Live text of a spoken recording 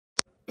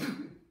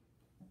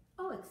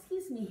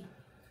me.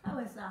 That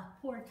was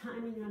poor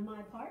timing on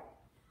my part.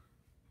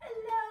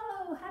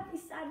 Hello, happy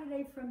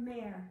Saturday from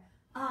Mare.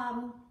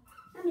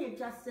 Let me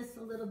adjust this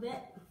a little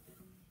bit.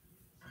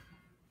 I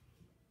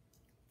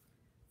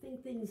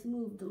think things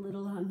moved a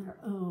little on their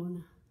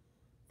own.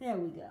 There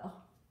we go.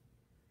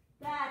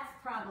 That's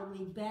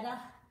probably better.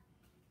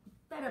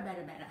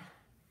 Better.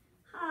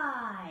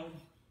 Hi.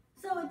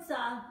 So it's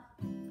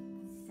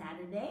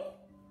Saturday,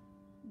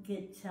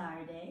 guitar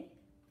day.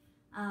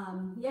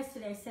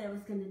 Yesterday I said I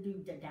was going to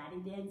do the daddy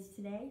dance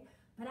today,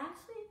 but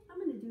actually I'm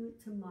going to do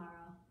it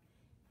tomorrow.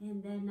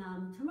 And then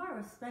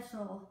tomorrow,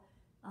 special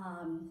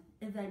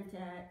event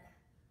at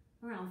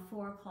around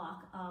 4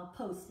 o'clock, I'll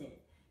post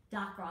it.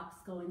 Doc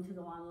Rock's going to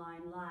go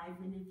online live,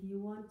 and if you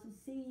want to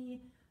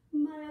see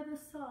my other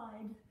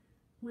side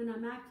when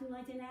I'm acting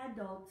like an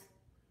adult,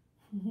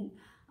 you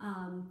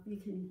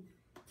can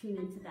tune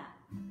into that.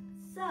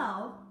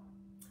 So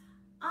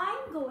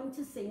I'm going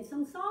to sing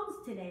some songs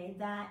today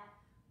that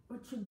are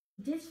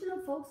traditional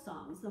folk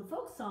songs. Now,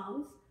 folk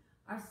songs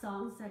are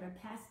songs that are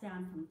passed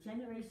down from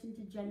generation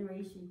to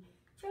generation,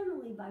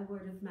 generally by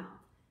word of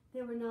mouth.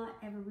 They were not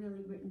ever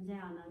really written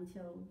down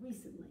until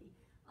recently.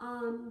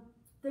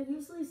 They're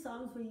usually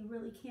songs where you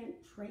really can't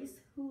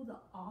trace who the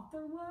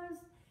author was.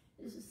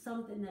 It's just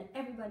something that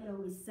everybody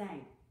always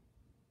sang.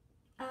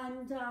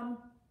 And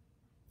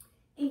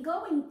in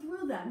going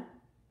through them,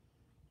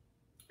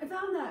 I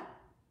found that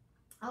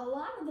a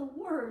lot of the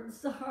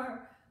words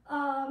are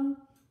not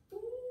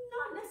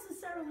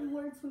necessarily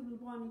words we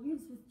would want to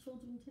use with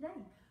children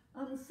today.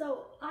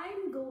 So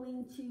I'm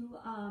going to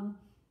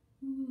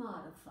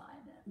modify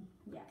them,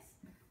 yes.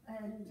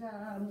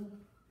 And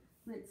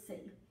let's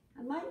see.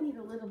 I might need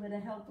a little bit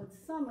of help with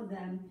some of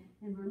them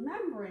and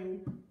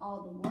remembering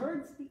all the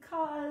words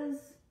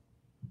because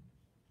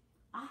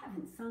I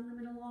haven't sung them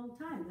in a long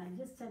time. And I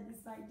just had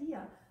this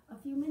idea a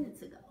few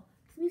minutes ago.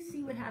 Let me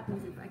see what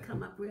happens if I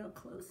come up real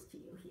close to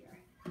you here.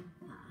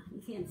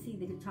 You can't see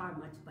the guitar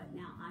much, but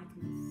now I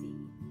can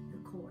see the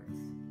chords.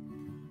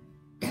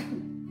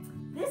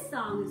 This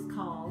song is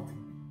called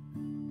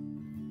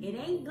It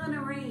Ain't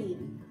Gonna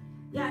Rain.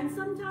 Yeah, and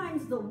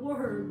sometimes the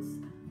words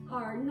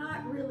are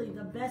not really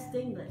the best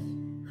English.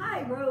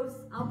 Hi, Rose.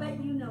 I'll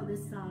bet you know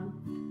this song.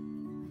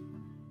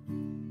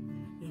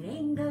 It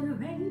ain't gonna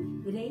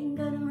rain, it ain't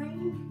gonna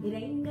rain, it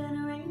ain't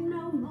gonna rain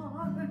no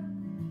more.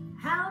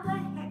 How the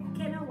heck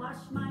can I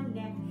wash my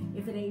neck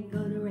if it ain't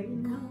gonna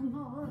rain no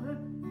more?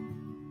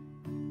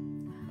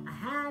 I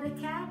had a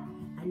cat,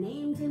 I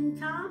named him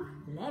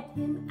Tom, let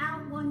him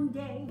out one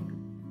day.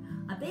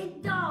 A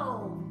big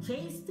dog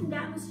chased him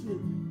down the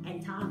street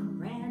and Tom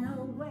ran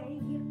away.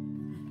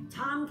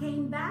 Tom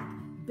came back,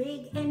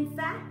 big and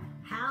fat,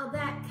 how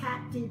that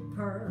cat did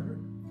purr.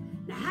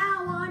 Now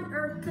how on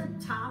earth could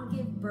Tom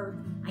give birth?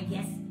 I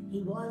guess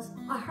he was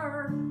a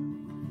her.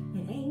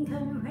 It ain't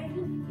gonna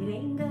rain, it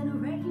ain't gonna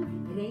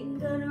rain, it ain't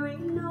gonna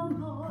rain no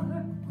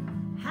more.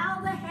 How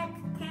the heck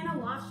can I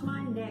wash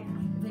my neck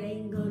if it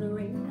ain't gonna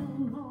rain no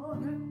more?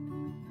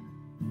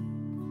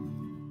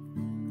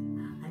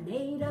 I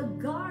made a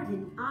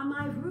garden on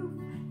my roof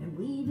and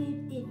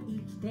weeded it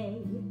each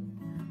day.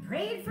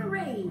 Prayed for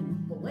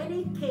rain, but when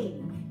it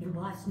came, it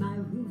washed my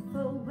roof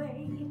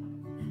away.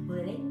 But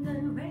it ain't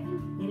gonna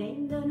rain, it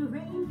ain't gonna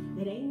rain,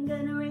 it ain't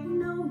gonna rain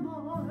no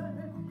more.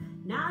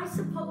 Now I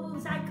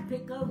suppose I could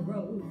pick a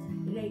rose,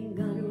 it ain't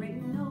gonna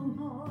rain no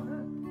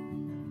more.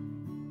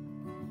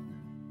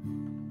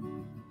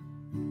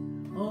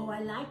 Oh,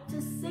 I like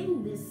to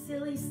sing this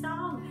silly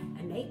song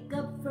and make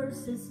up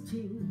verses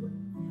too.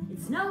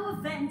 It's no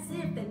offense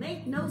if they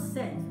make no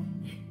sense.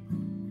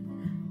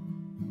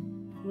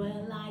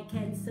 Well, I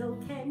can, so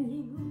can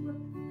you.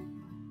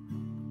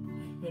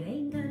 It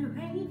ain't gonna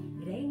rain,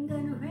 it ain't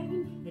gonna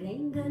rain, it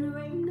ain't gonna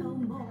rain no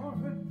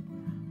more.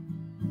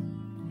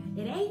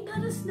 It ain't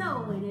gonna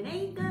snow and it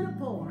ain't gonna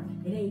pour,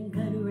 it ain't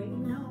gonna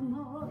rain no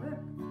more.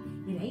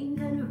 It ain't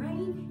gonna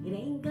rain, it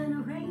ain't gonna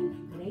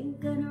rain, it ain't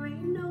gonna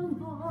rain no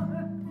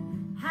more.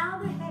 How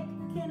the heck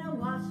can I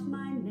wash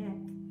my neck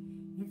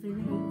if it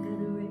ain't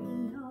gonna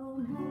rain no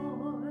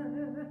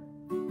more?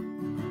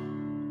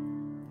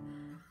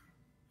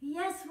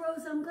 Yes,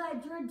 Rose, I'm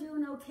glad you're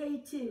doing okay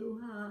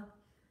too.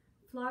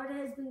 Florida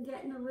has been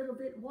getting a little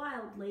bit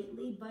wild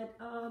lately, but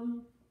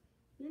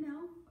you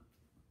know,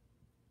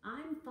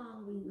 I'm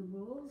following the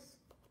rules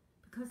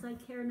because I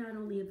care not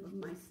only about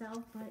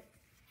myself, but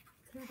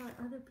I care about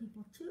other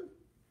people too,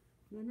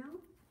 you know?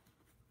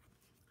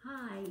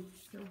 Hi,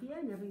 Sylvia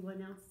and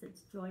everyone else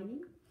that's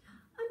joining.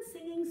 I'm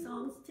singing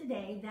songs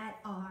today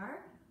that are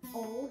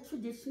old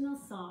traditional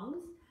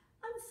songs,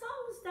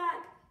 songs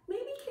that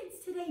maybe kids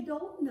today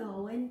don't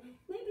know, and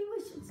maybe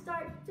we should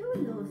start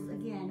doing those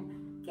again.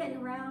 Getting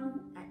around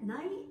at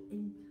night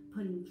and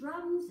putting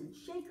drums and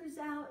shakers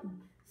out,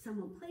 and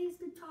someone plays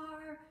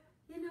guitar.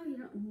 You know, you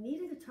don't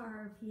need a guitar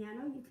or a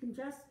piano. You can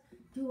just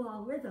do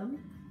all rhythm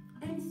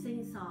and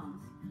sing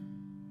songs.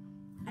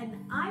 And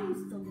I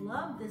used to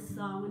love this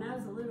song when I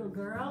was a little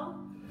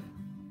girl.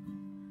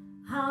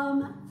 How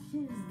much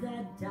is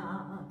that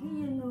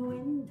doggie in the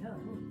window?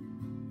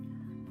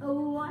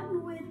 Oh,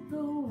 one with the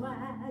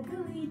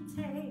waggly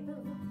tail.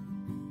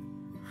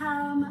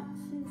 How much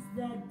is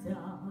that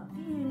dog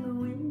in the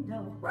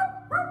window?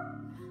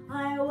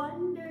 I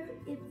wonder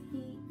if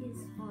he is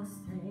for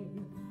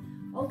sale.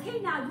 Okay,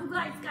 now you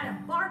guys gotta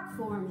bark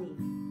for me.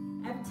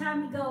 Every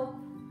time you go,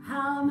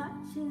 how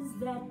much is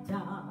that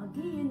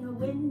doggy in the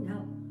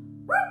window?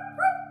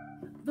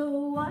 The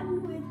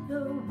one with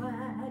the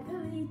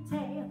waggly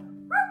tail.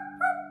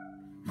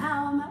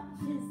 How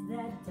much is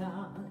that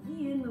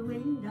doggy in the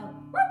window?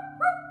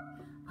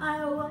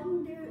 I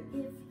wonder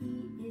if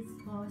he is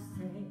for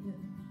sale.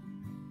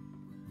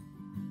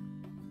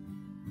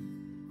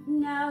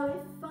 Now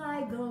if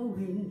I go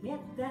and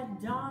get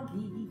that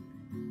doggy,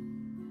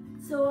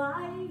 so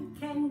I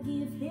can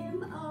give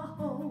him a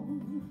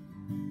home,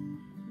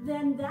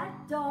 then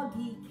that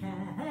doggy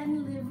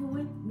can live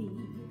with me,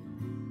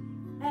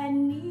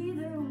 and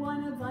neither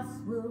one of us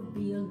will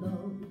be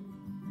alone.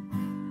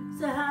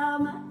 So how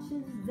much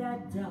is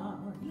that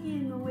doggy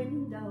in the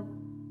window?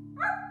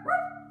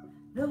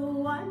 The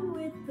one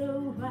with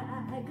the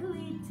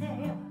waggly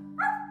tail.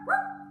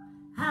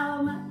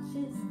 How much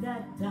is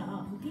that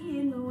doggy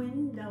in the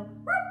window?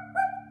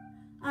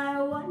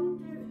 I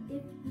wonder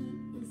if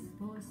he is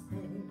for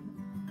sale.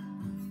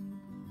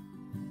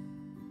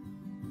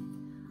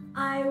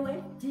 I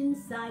went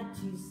inside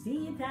to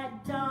see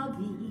that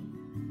doggy.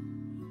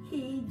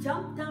 He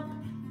jumped up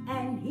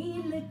and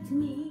he licked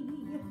me.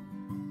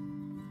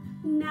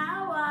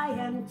 Now I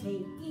am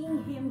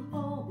taking him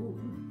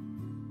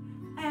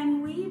home,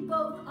 and we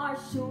both are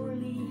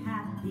surely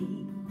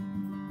happy.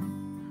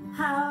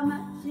 How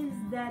much is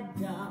that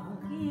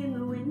doggy in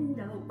the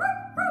window?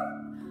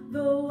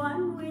 The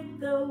one with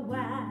the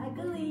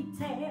waggly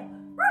tail.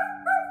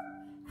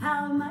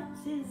 How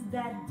much is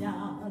that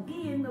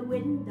doggy in the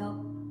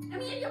window? I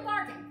mean, you're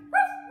barking.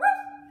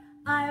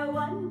 I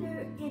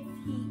wonder if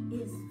he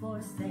is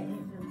for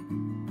sale.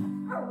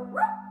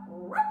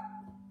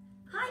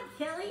 Hi,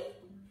 Kelly.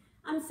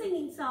 I'm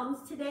singing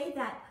songs today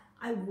that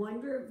I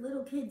wonder if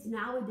little kids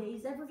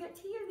nowadays ever get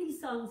to hear these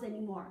songs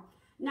anymore.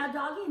 Now,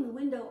 Doggy in the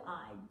Window,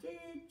 I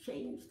did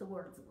change the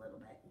words a little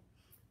bit.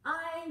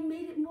 I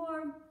made it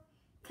more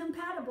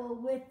compatible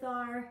with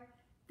our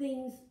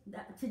things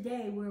that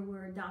today where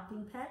we're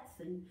adopting pets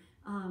and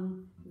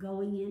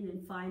going in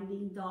and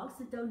finding dogs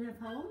that don't have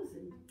homes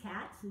and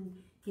cats and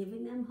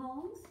giving them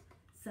homes.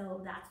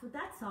 So that's what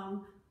that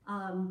song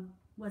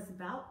was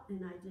about,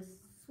 and I just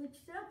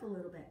switched it up a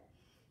little bit.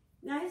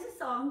 Now here's a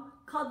song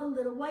called The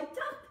Little White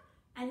Duck,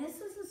 and this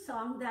was a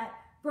song that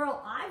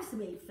Burl Ives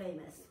made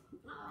famous.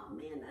 Oh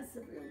man, that's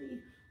a really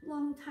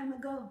long time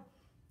ago.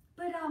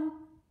 But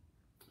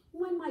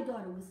when my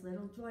daughter was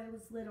little, Joy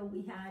was little,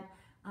 we had,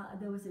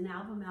 there was an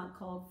album out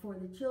called For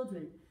the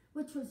Children,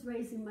 which was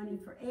raising money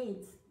for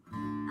AIDS.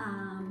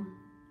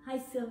 Hi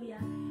Sylvia.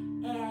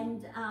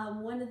 And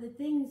one of the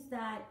things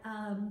that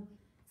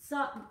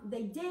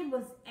they did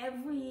was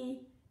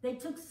they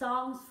took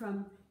songs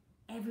from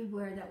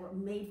everywhere that were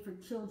made for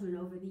children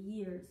over the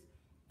years.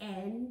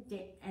 And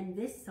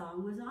this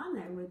song was on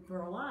there with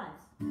Burl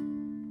Ives.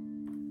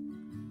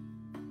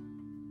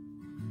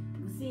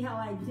 You'll see how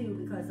I do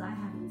because I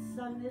haven't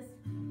sung this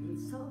in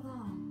so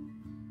long.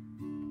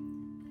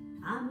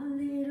 I'm a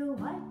little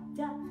white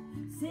duck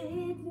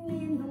sitting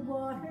in the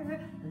water,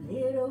 a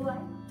little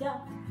white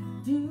duck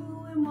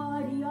doing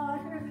what he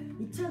oughter.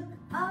 He took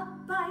a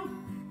bite,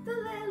 the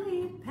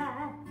lily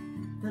pad,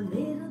 the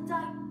little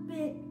duck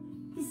bit.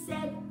 He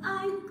said,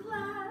 I'm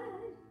glad.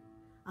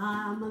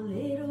 I'm a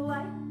little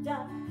white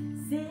duck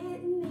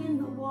sitting in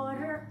the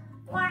water.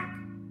 Quack,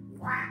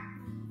 quack,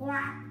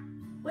 quack.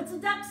 What's a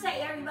duck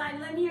say, everybody?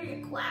 Let me hear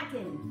you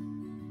quacking.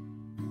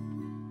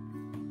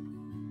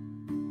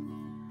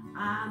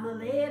 I'm a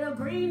little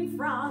green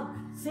frog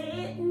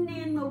sitting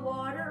in the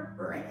water.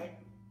 Ribbit.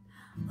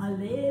 A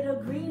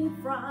little green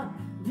frog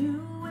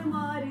doing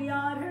what he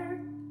oughter.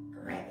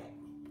 Ribbit.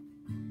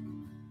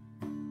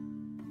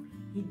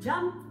 He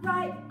jumped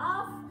right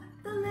off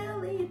the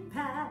lily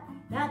pad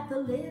that the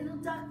little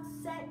duck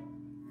sat,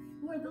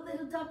 where the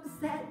little duck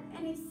sat,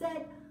 and he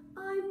said,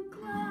 I'm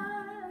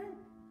glad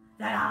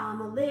that I'm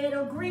a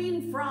little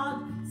green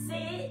frog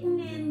sitting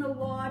in the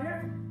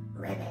water.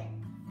 Ribbit,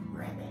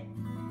 ribbit,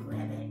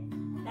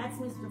 ribbit. That's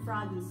Mr.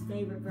 Froggy's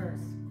favorite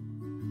verse.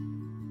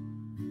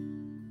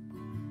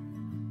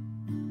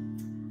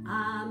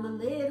 I'm a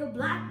little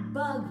black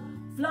bug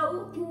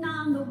floating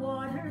on the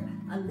water,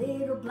 a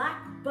little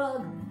black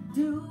bug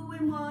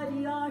doing what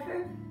he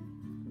oughter.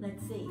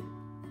 Let's see.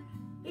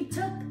 He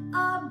took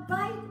a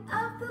bite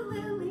of the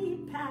lily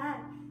pad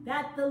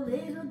that the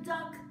little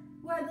duck,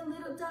 where the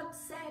little duck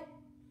sat,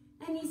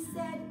 and he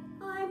said,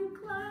 I'm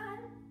glad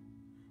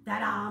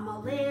that I'm a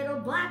little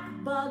black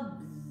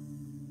bug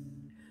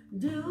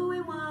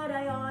doing what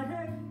I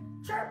oughter.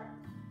 Chirp,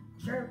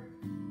 chirp,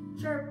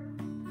 chirp.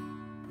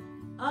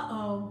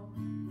 Uh-oh.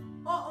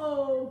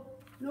 Uh-oh.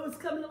 Know what's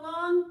coming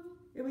along?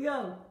 Here we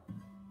go.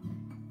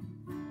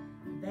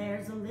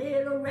 There's a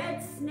little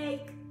red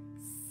snake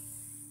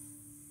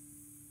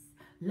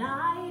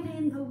lying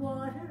in the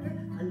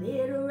water, a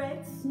little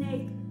red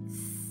snake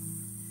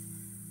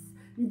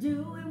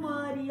doing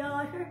what he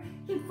oughter.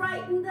 He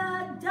frightened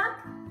the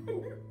duck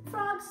and the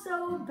frog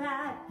so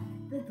bad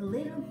that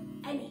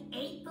and he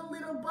ate the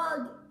little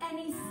bug, and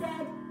he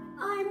said,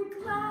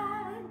 I'm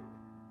glad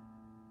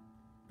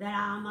that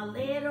I'm a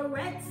little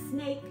red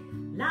snake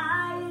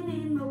lying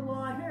in the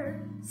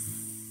water.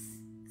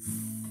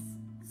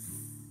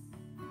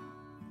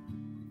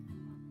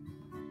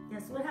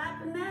 Guess what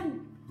happened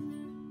then?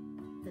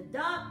 The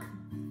duck,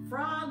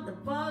 frog, the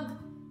bug,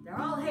 they're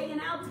all hanging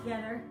out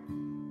together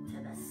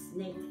till the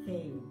snake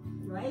came,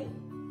 right?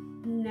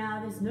 Now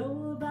there's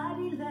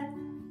nobody left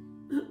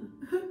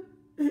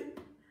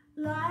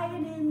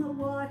lying in the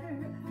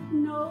water,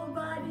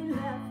 nobody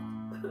left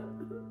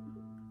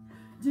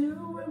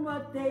doing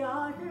what they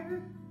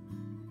oughter.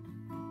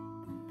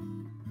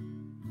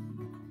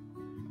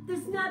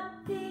 There's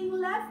nothing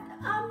left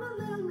on the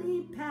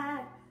lily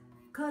pad,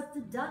 'cause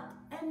the duck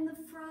and the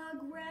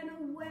frog ran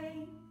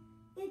away.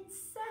 It's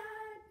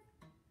sad.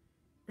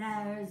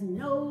 There's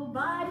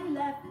nobody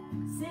left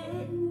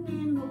sitting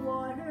in the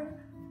water.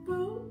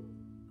 Boo,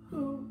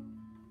 hoo,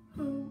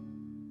 hoo.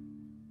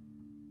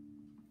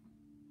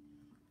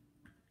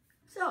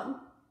 So,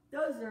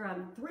 those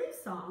are 3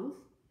 songs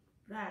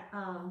that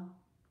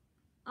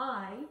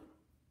I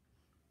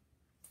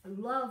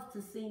loved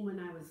to sing when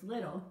I was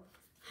little.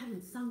 I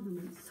haven't sung them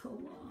in so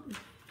long.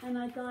 And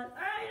I thought, all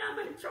right, I'm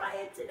going to try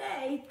it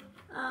today.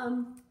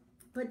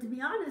 But to be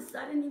honest,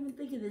 I didn't even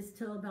think of this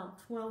till about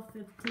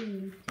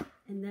 12:15.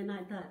 And then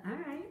I thought, all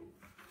right,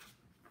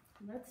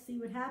 let's see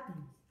what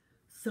happens.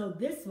 So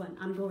this one,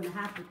 I'm going to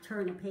have to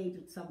turn a page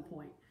at some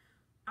point.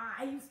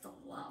 I used to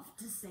love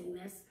to sing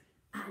this.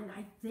 And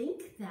I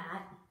think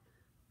that,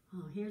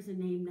 oh, here's a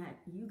name that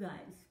you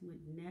guys would,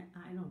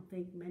 I don't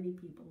think many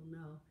people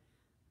know,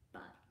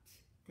 but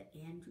the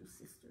Andrews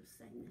Sisters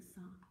sang this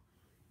song.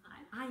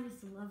 I used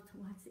to love to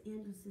watch the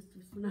Andrews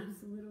Sisters when I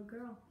was a little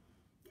girl.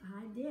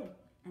 I did.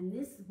 And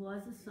this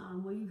was a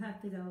song where you have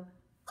to go,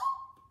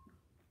 oh!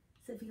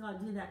 So if you gotta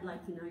do that,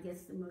 like, you know, I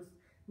guess the most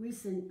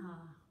recent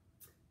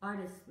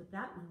artist with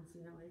that one,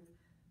 you know, is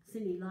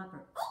Cyndi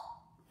Lauper.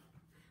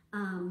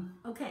 Oh!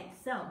 Okay,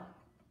 so.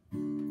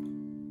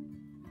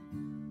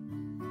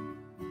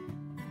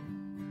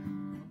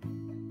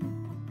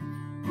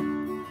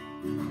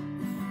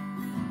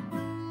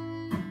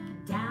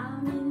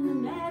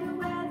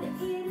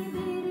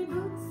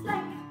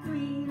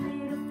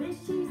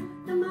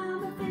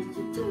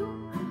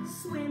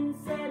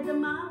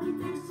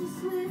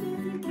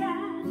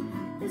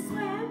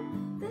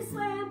 They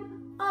swam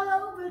all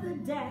over the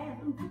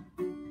dam.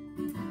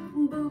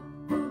 Boop,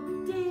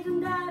 boop, did-em,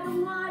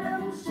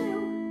 da-dum,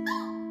 shoo.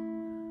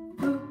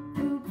 Boop,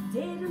 boop,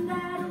 did-em,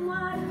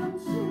 da-dum,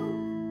 shoo.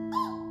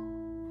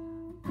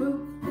 Boop,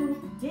 boop,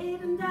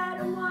 did-em,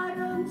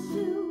 da-dum,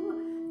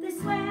 shoo. They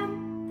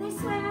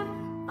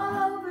swam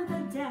all over the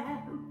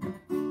dam.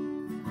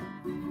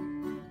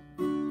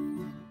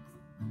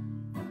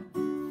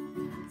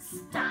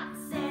 Stop,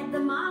 said the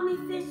mommy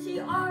fishy,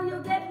 or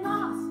you'll get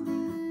lost.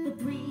 The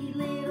 3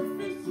 little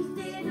fishies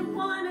didn't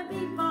want to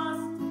be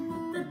bossed.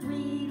 The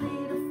 3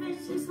 little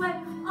fishies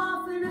went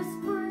off in a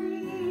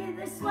spree.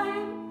 They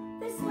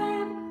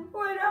swam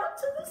right out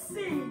to the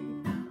sea.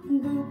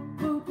 Boop,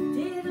 boop,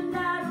 did-em,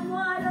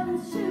 da-dum,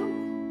 shoo.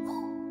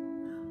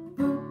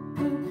 Boop,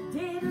 boop,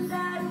 did-em,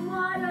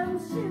 da-dum,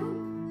 shoo.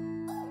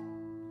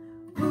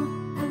 Boop,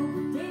 boop,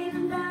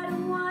 did-em,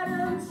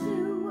 da-dum,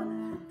 shoo.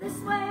 They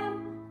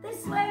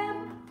swam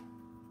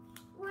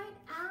right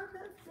out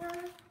of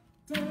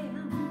the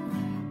dam.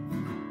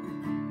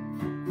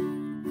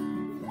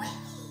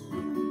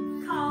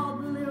 Whee! Called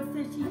the little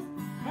fishies,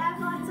 have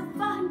lots of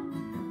fun.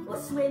 We'll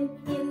swim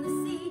in the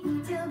sea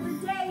till the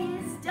day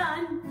is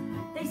done.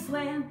 They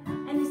swam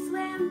and they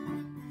swam.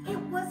 It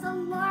was a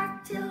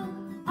lark till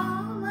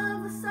all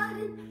of a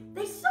sudden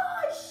they saw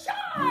a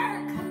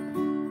shark.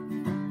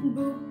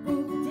 Boop,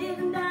 boop,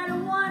 did-em,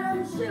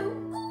 da-dum, shoo.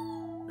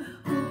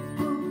 Boop,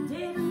 boop,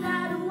 did-em,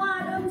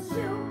 da-dum,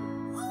 shoo.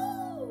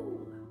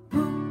 Ooh!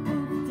 Boop,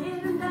 boop,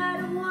 did-em,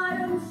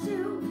 da-dum,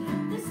 shoo.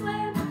 They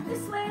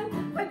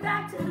swam right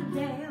back to the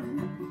dam.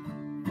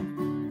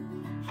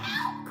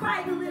 Help!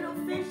 Cried the little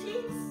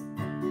fishies.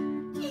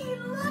 Gee,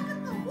 look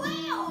at the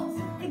whales!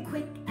 And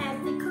quick as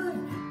they could,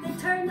 they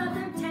turned on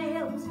their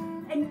tails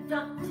and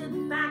ducked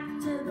back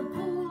to the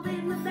pool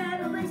in the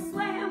meadow. They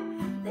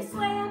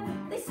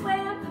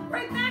swam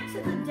right back to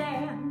the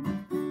dam.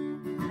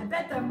 I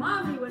bet their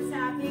mommy was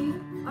happy.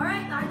 All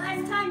right, our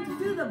last time to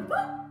do the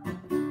boop.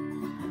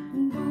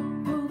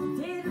 Boop, boop,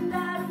 did-em,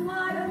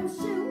 da-dum,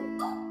 shoo.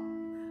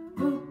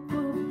 Boop,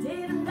 boop,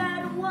 did-em,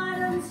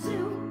 da-dum,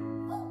 shoo.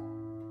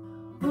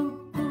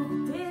 Boop,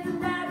 boop, did-em,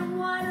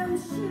 da-dum,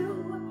 shoo.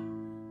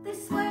 They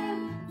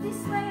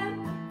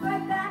swam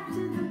right back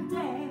to the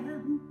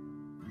dam.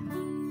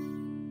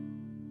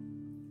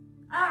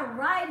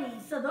 Alrighty,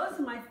 so those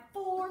are my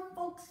 4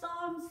 folk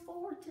songs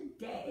for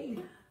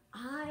today.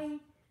 I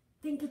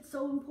think it's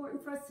so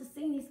important for us to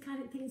sing these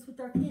kind of things with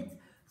our kids.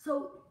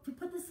 So if you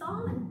put this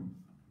on,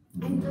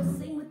 and just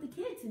sing with the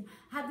kids and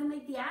have them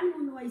make the animal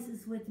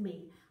noises with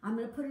me. I'm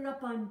going to put it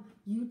up on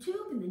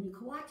YouTube, and then you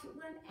can watch it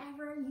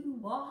whenever you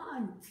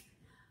want.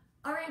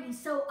 Alrighty,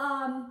 so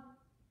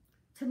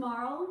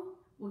tomorrow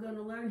we're going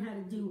to learn how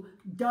to do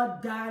the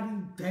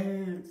Daddy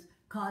Dance,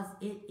 because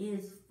it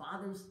is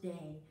Father's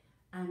Day.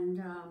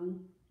 And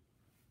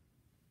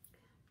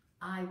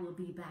I will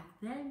be back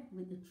then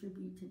with a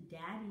tribute to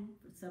Daddy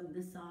for some of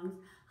the songs.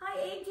 Hi,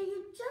 Adrian,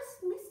 you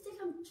just missed it.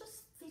 I'm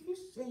just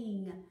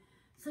finishing.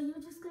 So you're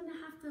just going to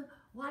have to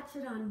watch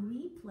it on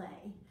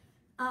replay.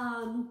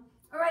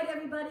 All right,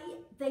 everybody.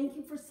 Thank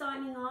you for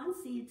signing on.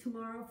 See you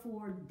tomorrow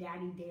for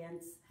Daddy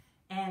Dance.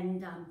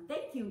 And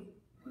thank you.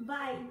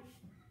 Bye.